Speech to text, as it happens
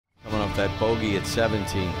off that bogey at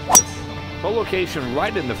 17. Hole location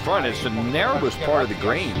right in the front. It's the narrowest part of the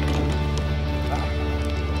green.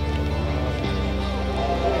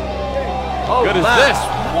 Oh, good as this.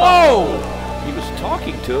 Whoa! He was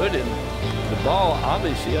talking to it, and the ball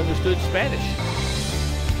obviously understood Spanish.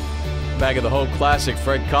 Back of the Hoag Classic,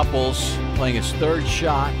 Fred Couples playing his third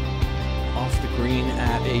shot off the green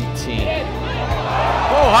at 18.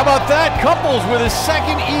 Oh, how about that? Couples with his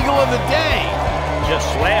second eagle of the day. Just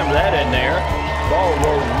slammed that in there. Ball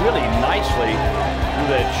rolled really nicely through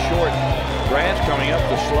that short grass coming up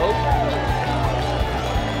the slope.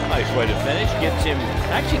 Nice way to finish. Gets him,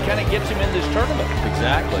 actually kind of gets him in this tournament.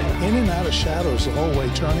 Exactly. In and out of shadows the whole way,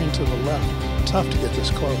 turning to the left. Tough to get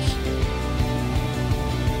this close.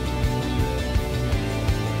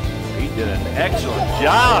 He did an excellent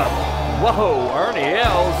job. Whoa, Ernie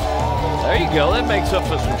Els. There you go. That makes up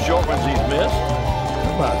for some short ones he's missed.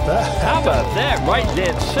 How about that? How about that? Right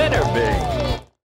dead center, big.